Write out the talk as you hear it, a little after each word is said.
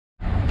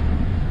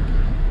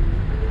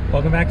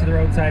Welcome back to the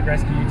Roadside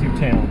Rescue YouTube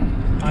channel.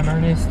 I'm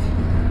Ernest,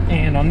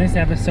 and on this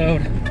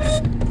episode,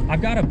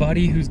 I've got a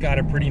buddy who's got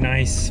a pretty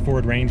nice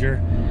Ford Ranger,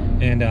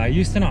 and I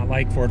used to not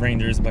like Ford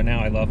Rangers, but now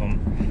I love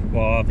them.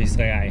 Well,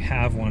 obviously I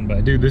have one,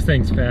 but dude, this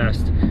thing's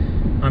fast.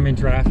 I'm in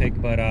traffic,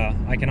 but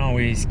I can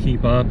always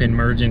keep up and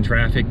merge in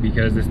traffic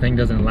because this thing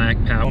doesn't lack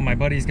power. Well, my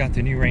buddy's got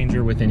the new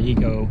Ranger with an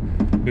Eco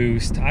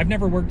Boost. I've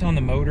never worked on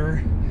the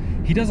motor.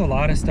 He does a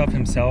lot of stuff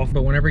himself,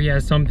 but whenever he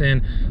has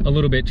something a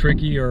little bit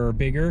tricky or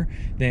bigger,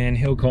 then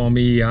he'll call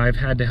me. I've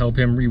had to help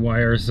him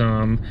rewire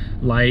some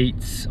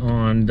lights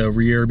on the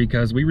rear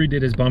because we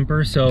redid his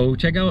bumper. So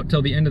check out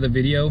till the end of the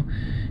video,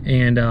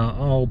 and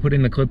I'll put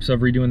in the clips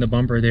of redoing the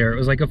bumper there. It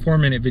was like a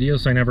 4-minute video,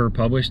 so I never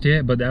published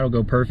it, but that'll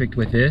go perfect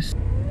with this.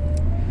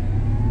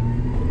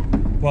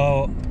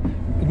 Well,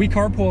 we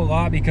carpool a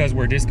lot because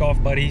we're disc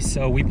golf buddies,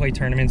 so we play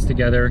tournaments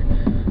together.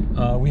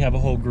 We have a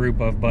whole group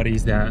of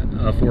buddies that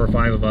 4 or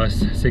 5 of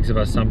us, 6 of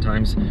us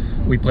sometimes,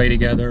 we play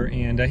together,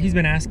 and he's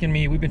been asking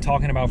me, we've been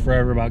talking about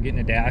forever about getting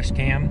a dash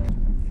cam.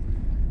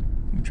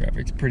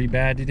 Traffic's pretty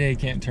bad today,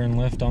 can't turn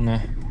left on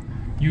the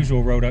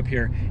usual road up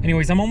here.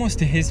 Anyways, I'm almost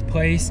to his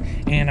place,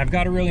 and I've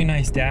got a really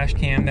nice dash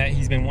cam that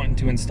he's been wanting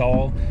to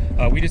install.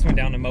 We just went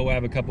down to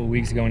Moab a couple of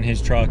weeks ago in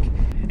his truck,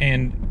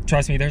 and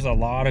trust me, there's a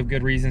lot of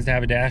good reasons to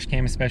have a dash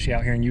cam, especially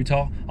out here in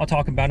Utah. I'll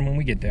talk about them when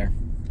we get there.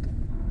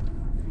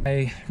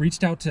 I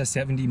reached out to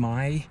 70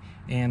 My,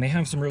 and they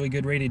have some really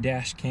good rated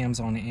dash cams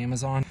on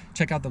Amazon.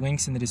 Check out the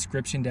links in the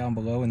description down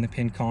below in the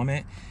pinned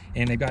comment,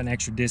 and they've got an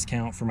extra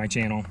discount for my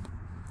channel.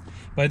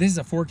 But this is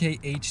a 4K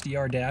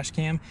HDR dash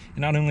cam,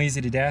 and not only is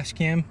it a dash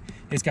cam,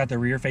 it's got the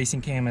rear facing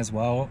cam as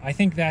well. I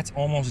think that's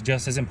almost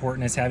just as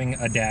important as having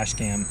a dash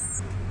cam.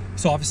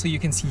 So obviously you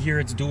can see here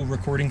it's dual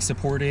recording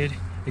supported.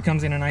 It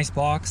comes in a nice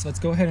box. Let's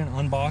go ahead and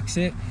unbox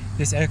it.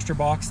 This extra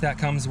box that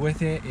comes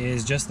with it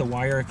is just the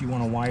wire if you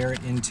want to wire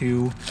it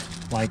into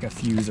like a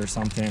fuse or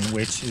something,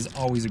 which is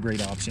always a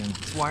great option.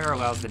 This wire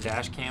allows the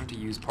dash cam to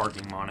use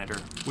parking monitor,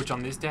 which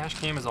on this dash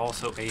cam is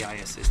also AI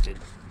assisted.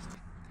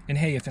 And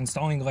hey, if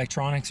installing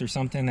electronics or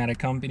something that a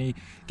company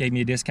gave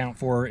me a discount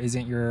for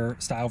isn't your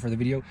style for the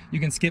video, you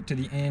can skip to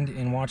the end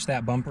and watch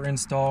that bumper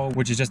install,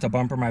 which is just a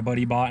bumper my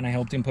buddy bought and I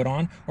helped him put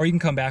on, or you can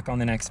come back on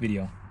the next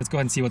video. Let's go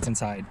ahead and see what's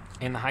inside.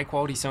 And the high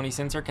quality Sony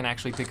sensor can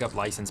actually pick up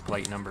license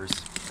plate numbers.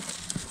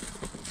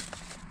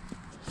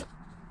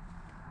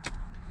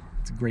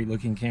 It's a great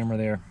looking camera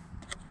there.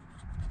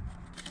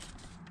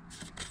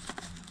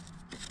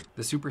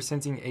 The Super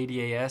Sensing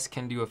ADAS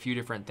can do a few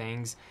different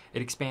things.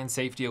 It expands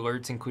safety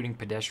alerts, including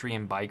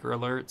pedestrian biker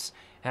alerts.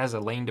 It has a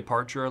lane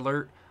departure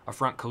alert, a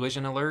front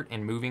collision alert,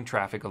 and moving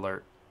traffic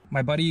alert.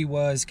 My buddy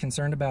was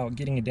concerned about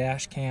getting a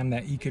dash cam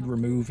that he could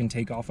remove and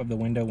take off of the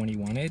window when he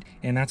wanted.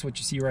 And that's what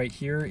you see right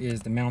here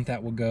is the mount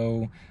that will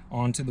go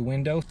onto the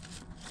window.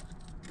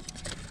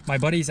 My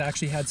buddy's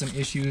actually had some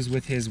issues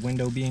with his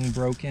window being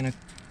broken,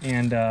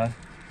 and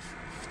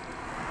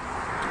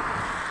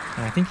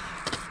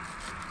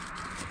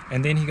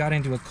then he got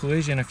into a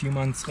collision a few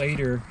months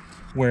later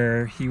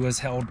where he was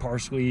held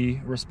partially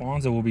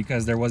responsible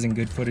because there wasn't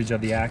good footage of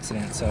the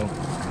accident. So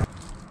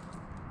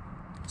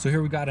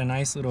here we've got a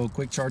nice little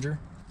quick charger,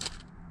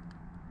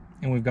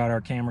 and we've got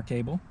our camera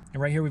cable.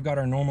 And right here we've got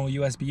our normal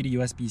USB to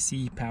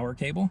USB-C power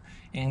cable,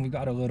 and we've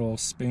got a little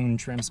spoon,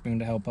 trim spoon,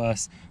 to help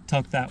us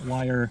tuck that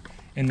wire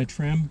in the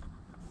trim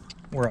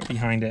or up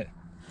behind it.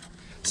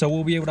 So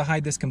we'll be able to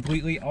hide this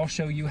completely. I'll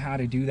show you how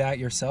to do that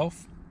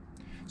yourself.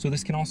 So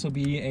this can also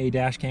be a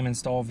dash cam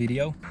install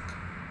video.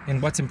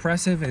 And what's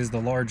impressive is the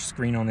large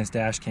screen on this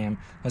dash cam.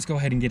 Let's go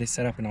ahead and get it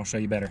set up and I'll show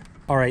you better.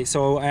 All right,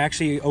 so I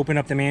actually opened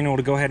up the manual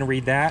to go ahead and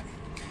read that.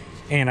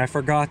 And I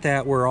forgot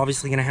that we're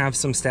obviously gonna have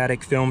some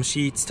static film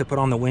sheets to put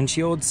on the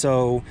windshield,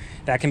 so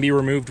that can be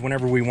removed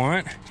whenever we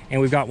want.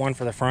 And we've got one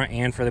for the front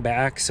and for the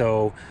back,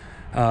 so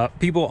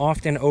people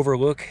often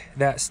overlook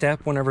that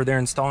step whenever they're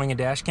installing a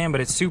dash cam,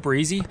 but it's super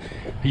easy.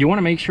 You want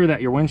to make sure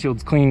that your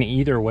windshield's clean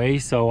either way,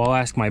 so I'll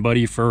ask my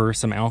buddy for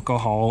some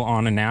alcohol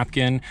on a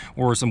napkin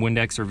or some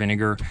Windex or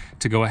vinegar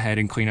to go ahead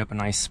and clean up a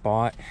nice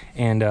spot.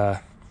 And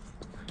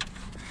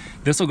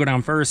this will go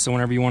down first, so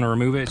whenever you want to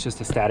remove it, it's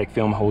just a static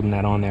film holding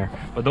that on there.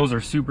 But those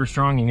are super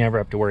strong, you never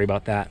have to worry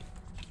about that.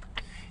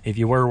 If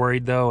you were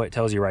worried though, it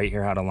tells you right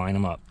here how to line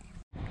them up.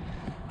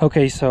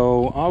 Okay,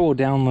 so I will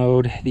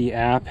download the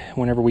app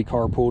whenever we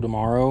carpool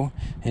tomorrow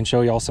and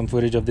show y'all some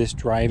footage of this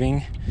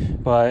driving,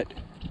 but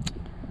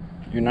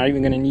you're not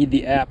even gonna need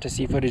the app to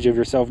see footage of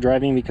yourself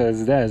driving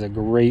because that is a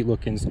great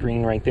looking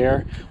screen right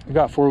there. We've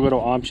got 4 little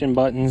option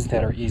buttons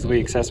that are easily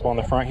accessible on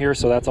the front here,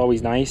 so that's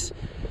always nice.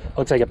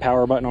 Looks like a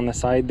power button on the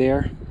side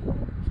there,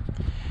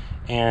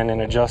 and an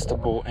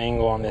adjustable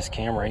angle on this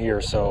camera here,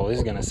 so this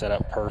is gonna set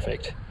up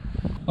perfect.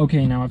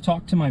 Okay, now I've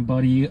talked to my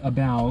buddy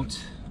about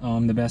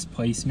the best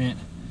placement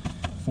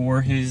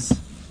for his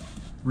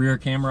rear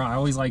camera. I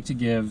always like to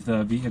give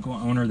the vehicle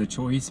owner the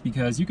choice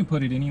because you can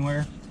put it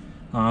anywhere,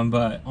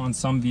 but on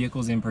some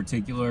vehicles in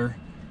particular,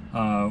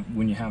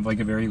 when you have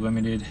like a very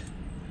limited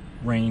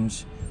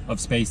range of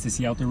space to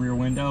see out the rear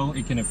window,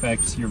 it can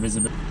affect your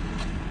visibility.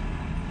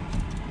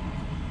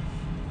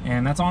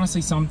 And that's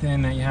honestly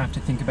something that you have to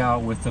think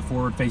about with the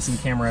forward-facing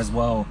camera as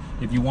well.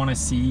 If you want to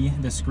see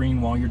the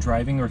screen while you're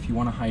driving, or if you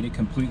want to hide it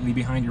completely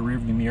behind your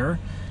rearview mirror.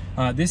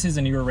 This is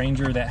a newer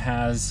Ranger that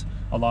has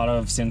a lot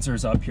of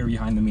sensors up here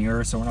behind the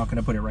mirror, so we're not going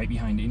to put it right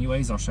behind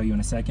anyways. I'll show you in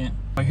a second.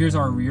 Here's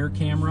our rear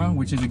camera,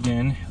 which is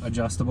again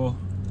adjustable.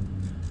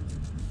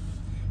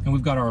 And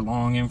we've got our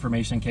long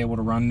information cable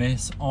to run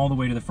this all the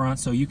way to the front,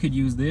 so you could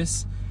use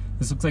this.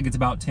 This looks like it's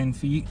about 10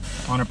 feet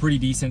on a pretty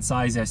decent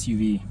size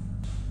SUV.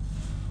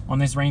 On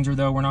this Ranger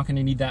though, we're not going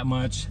to need that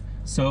much,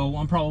 so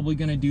I'm probably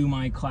going to do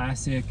my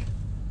classic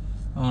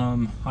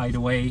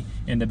hideaway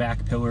in the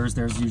back pillars.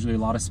 There's usually a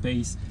lot of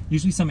space,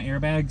 usually some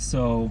airbags,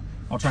 so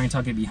I'll try and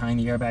tuck it behind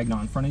the airbag,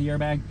 not in front of the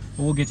airbag,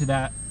 but we'll get to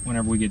that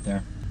whenever we get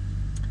there.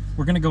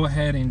 We're going to go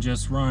ahead and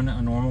just run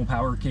a normal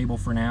power cable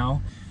for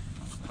now.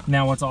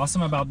 Now what's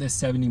awesome about this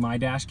 70mm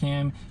dash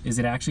cam is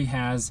it actually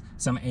has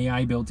some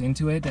AI built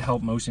into it to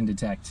help motion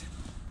detect.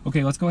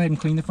 Okay, let's go ahead and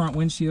clean the front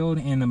windshield,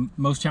 and the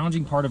most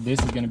challenging part of this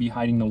is going to be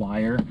hiding the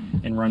wire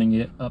and running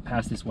it up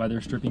past this weather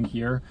stripping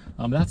here.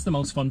 That's the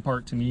most fun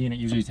part to me, and it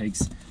usually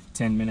takes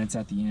 10 minutes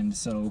at the end.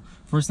 So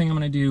first thing I'm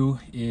going to do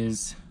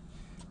is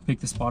pick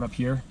the spot up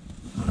here,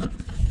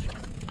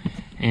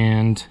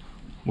 and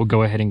we'll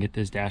go ahead and get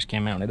this dash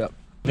cam mounted up.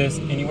 This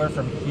anywhere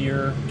from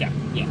here, yeah,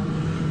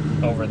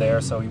 over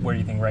there. So where do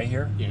you think, right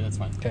here? Yeah, that's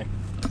fine. Okay.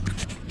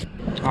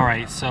 All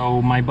right,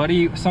 so my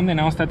buddy, something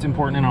else that's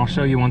important, and I'll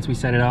show you once we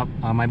set it up.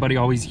 My buddy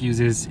always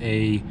uses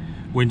a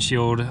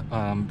windshield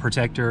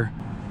protector,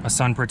 a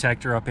sun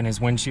protector up in his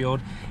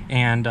windshield,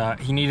 and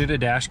he needed a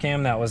dash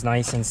cam that was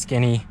nice and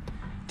skinny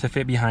to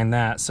fit behind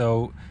that.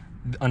 So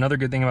another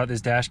good thing about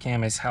this dash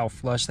cam is how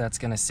flush that's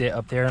gonna sit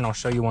up there, and I'll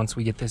show you once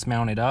we get this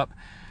mounted up.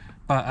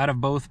 But out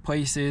of both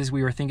places,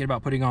 we were thinking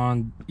about putting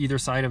on either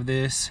side of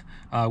this.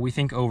 We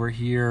think over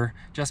here,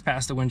 just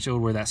past the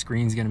windshield where that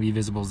screen's gonna be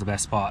visible, is the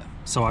best spot.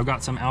 So I've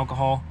got some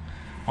alcohol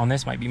on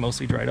this, might be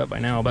mostly dried up by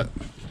now, but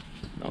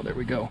oh, there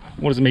we go.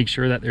 We'll just make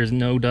sure that there's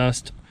no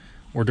dust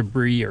or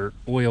debris or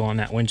oil on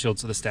that windshield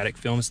so the static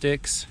film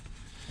sticks.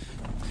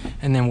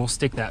 And then we'll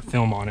stick that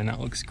film on, and that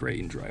looks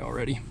great and dry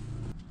already.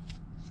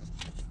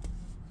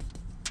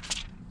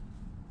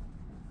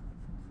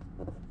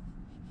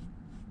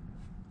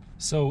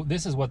 So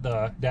this is what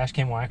the dash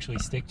cam will actually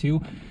stick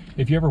to.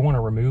 If you ever want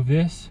to remove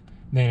this,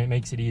 then it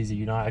makes it easy.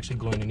 You're not actually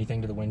gluing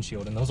anything to the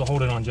windshield, and those will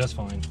hold it on just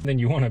fine. Then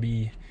you want to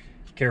be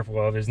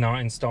careful of is not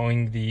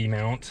installing the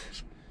mount,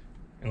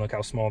 and look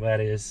how small that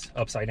is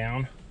upside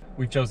down.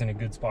 We've chosen a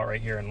good spot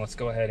right here, and let's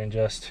go ahead and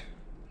just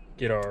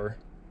get our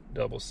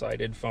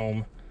double-sided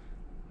foam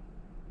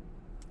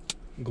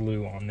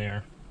glue on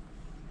there.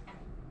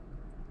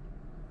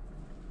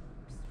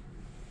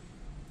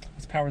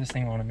 Let's power this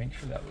thing on and make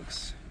sure that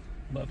looks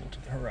level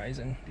to the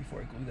horizon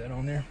before I glue that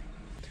on there.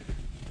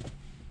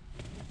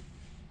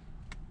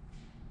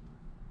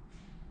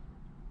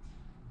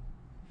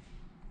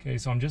 Okay,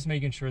 so I'm just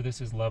making sure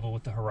this is level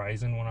with the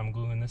horizon when I'm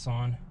gluing this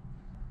on.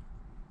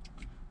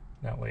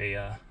 That way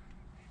you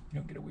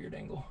don't get a weird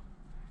angle.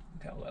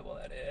 Look how level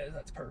that is,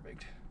 that's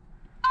perfect.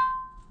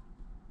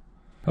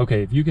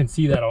 Okay, if you can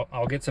see that,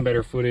 I'll get some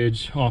better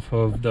footage off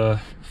of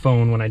the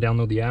phone when I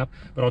download the app,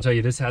 but I'll tell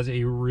you, this has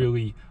a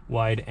really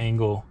wide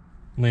angle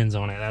lens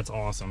on it. That's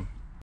awesome.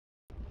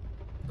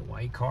 The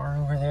white car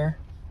over there,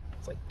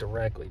 it's like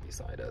directly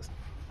beside us.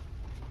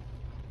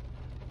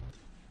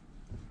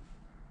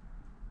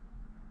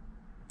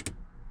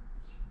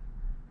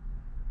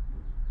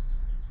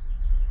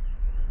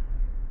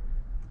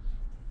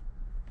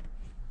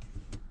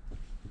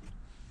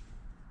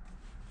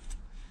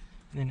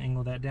 And then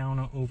angle that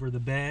down over the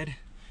bed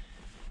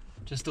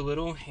just a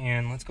little,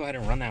 and let's go ahead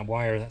and run that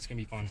wire. That's gonna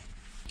be fun.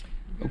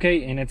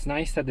 Okay, and it's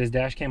nice that this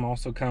dash cam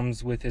also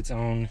comes with its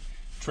own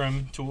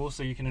trim tool,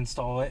 so you can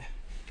install it.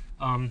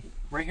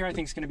 Right here I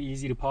think it's going to be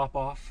easy to pop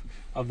off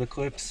of the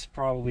clips,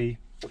 probably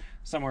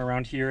somewhere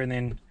around here, and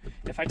then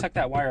if I tuck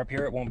that wire up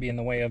here, it won't be in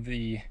the way of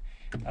the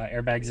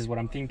airbags is what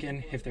I'm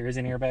thinking. If there is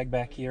an airbag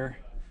back here,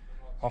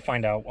 I'll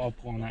find out. I'll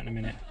pull on that in a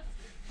minute.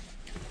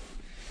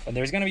 But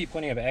there's going to be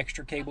plenty of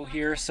extra cable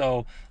here,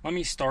 so let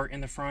me start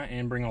in the front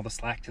and bring all the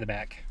slack to the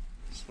back.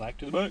 Slack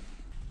to the back.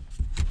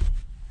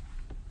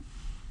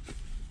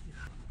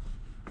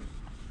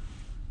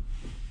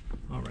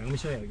 All right, let me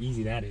show you how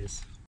easy that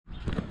is.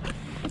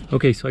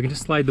 Okay, so I can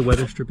just slide the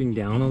weather stripping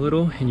down a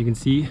little, and you can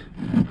see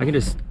I can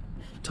just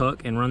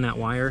tuck and run that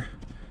wire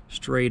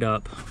straight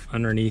up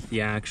underneath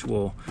the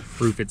actual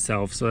roof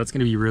itself. So that's going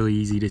to be really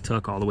easy to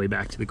tuck all the way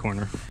back to the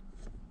corner.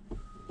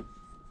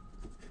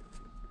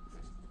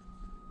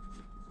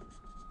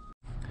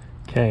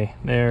 Okay,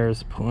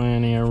 there's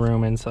plenty of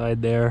room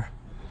inside there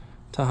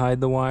to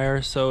hide the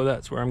wire, so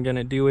that's where I'm going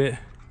to do it.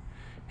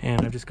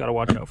 And I've just got to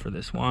watch out for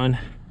this one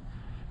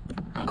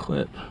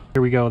clip.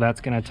 Here we go,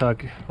 that's gonna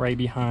tuck right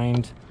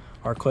behind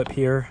our clip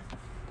here,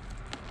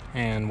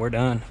 and we're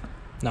done.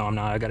 No, I'm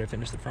not, I gotta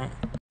finish the front.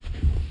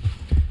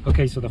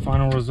 Okay, so the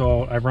final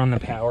result, I've run the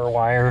power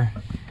wire,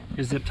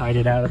 just zip tied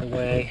it out of the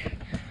way,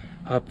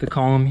 up the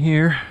column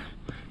here,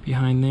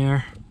 behind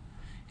there,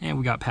 And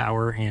we got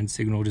power and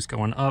signal just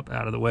going up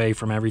out of the way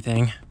from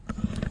everything.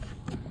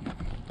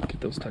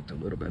 Get those tucked a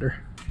little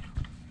better.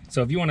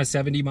 So if you want a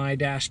 70 my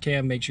dash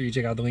cam, make sure you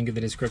check out the link in the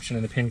description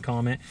and the pinned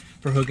comment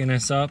for hooking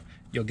us up.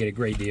 You'll get a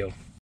great deal.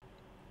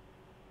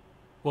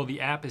 Well,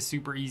 the app is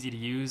super easy to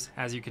use.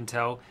 As you can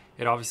tell,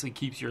 it obviously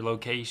keeps your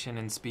location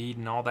and speed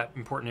and all that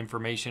important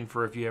information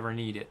for if you ever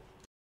need it.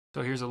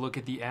 So here's a look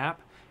at the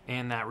app,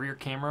 and that rear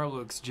camera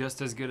looks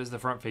just as good as the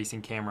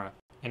front-facing camera,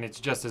 and it's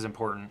just as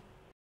important.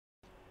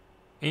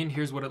 And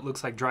here's what it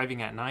looks like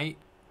driving at night.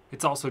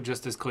 It's also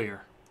just as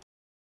clear.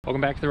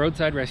 Welcome back to the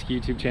Roadside Rescue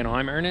YouTube channel.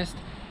 I'm Ernest,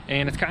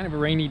 and it's kind of a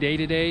rainy day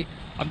today.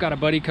 I've got a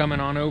buddy coming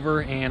on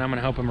over, and I'm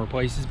gonna help him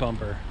replace his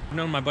bumper. I've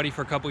known my buddy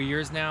for a couple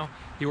years now.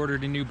 He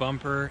ordered a new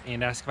bumper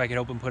and asked if I could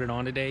help him put it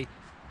on today.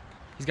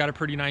 He's got a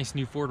pretty nice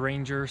new Ford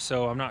Ranger,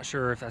 so I'm not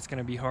sure if that's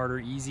gonna be hard or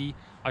easy.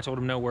 I told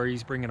him no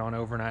worries, bring it on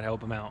over and I'd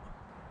help him out.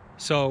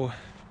 So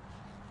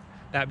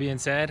that being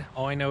said,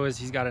 all I know is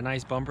he's got a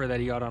nice bumper that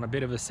he got on a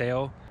bit of a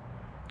sale.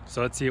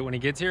 So let's see it when he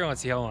gets here, and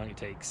let's see how long it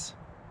takes.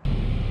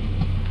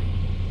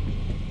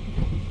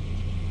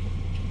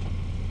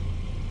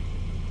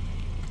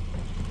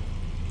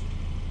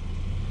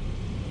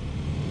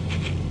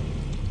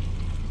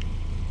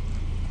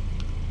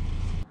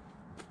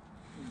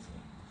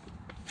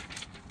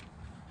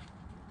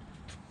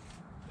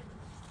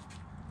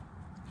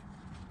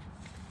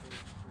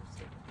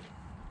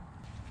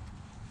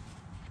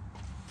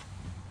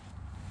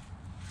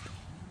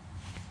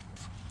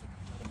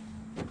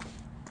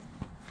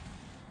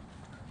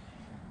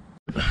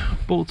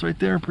 Bolts right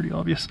there, pretty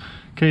obvious.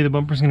 Okay, the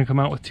bumper's gonna come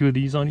out with 2 of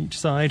these on each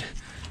side.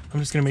 I'm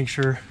just gonna make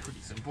sure,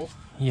 Pretty simple.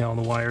 yeah, all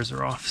the wires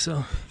are off,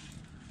 so.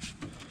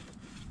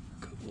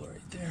 Couple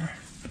right there.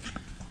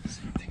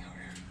 Same thing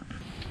over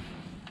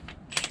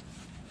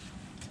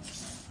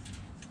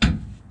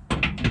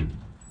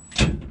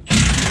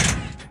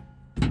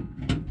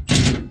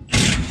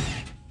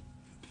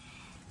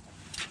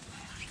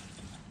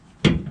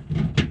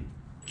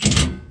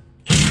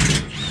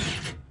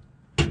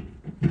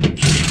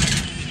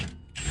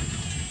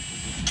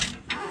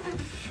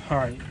All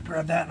right,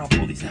 grab that and I'll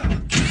pull these out. Here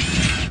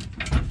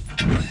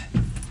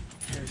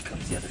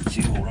comes the other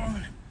 2, hold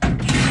on.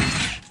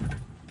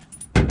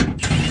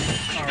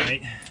 All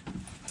right.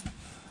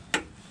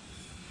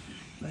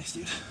 Nice,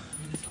 dude.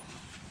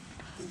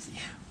 Easy.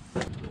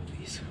 Pull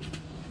these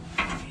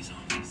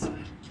on this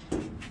side.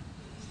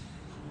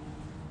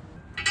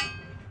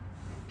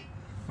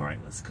 All right,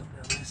 let's come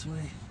down this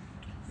way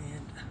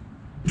and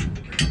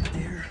right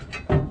there.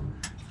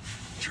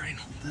 Try and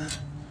hold that.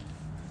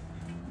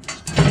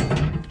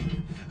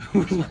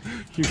 Look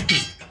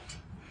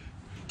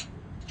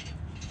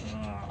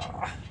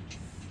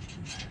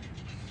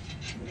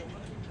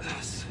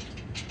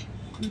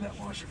at that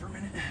washer for a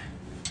minute.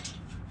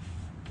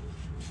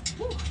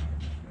 Woo.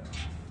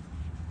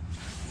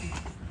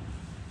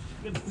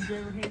 Good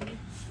screwdriver handy?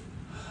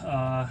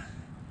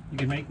 You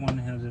can make one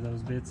out of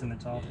those bits in the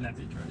top and that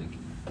bit right.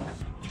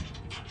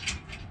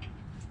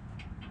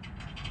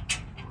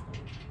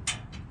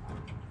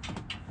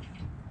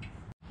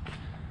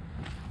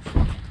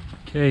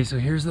 Okay, so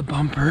here's the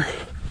bumper.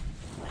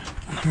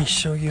 Let me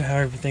show you how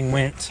everything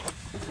went.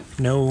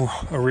 No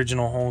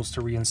original holes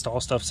to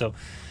reinstall stuff, so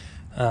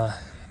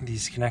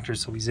these connectors,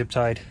 so we zip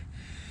tied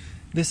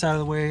this out of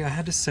the way. I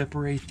had to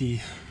separate the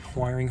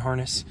wiring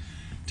harness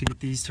to get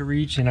these to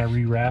reach, and I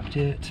rewrapped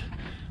it,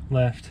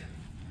 left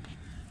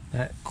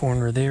that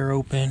corner there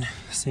open.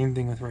 Same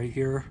thing with right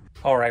here.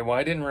 All right, well,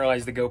 I didn't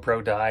realize the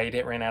GoPro died.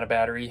 It ran out of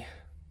battery.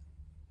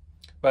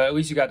 But at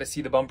least you got to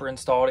see the bumper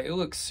installed. It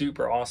looks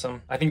super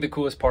awesome. I think the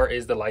coolest part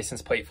is the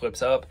license plate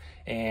flips up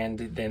and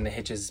then the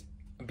hitch is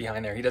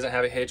behind there. He doesn't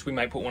have a hitch. We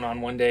might put one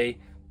on one day.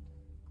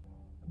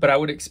 But I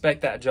would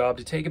expect that job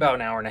to take about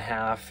an hour and a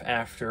half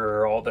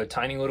after all the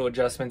tiny little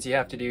adjustments you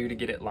have to do to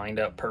get it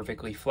lined up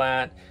perfectly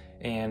flat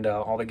and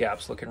all the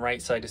gaps looking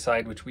right side to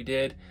side, which we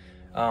did.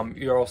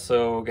 You're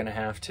also gonna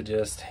have to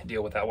just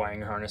deal with that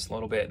wiring harness a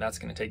little bit. That's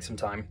gonna take some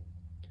time.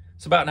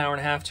 So about an hour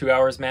and a half, 2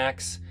 hours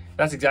max.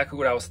 That's exactly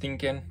what I was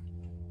thinking.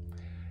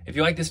 If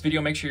you like this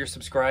video, make sure you're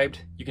subscribed.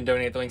 You can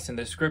donate the links in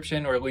the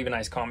description or leave a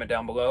nice comment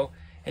down below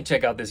and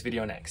check out this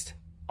video next.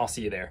 I'll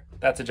see you there.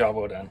 That's a job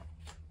well done.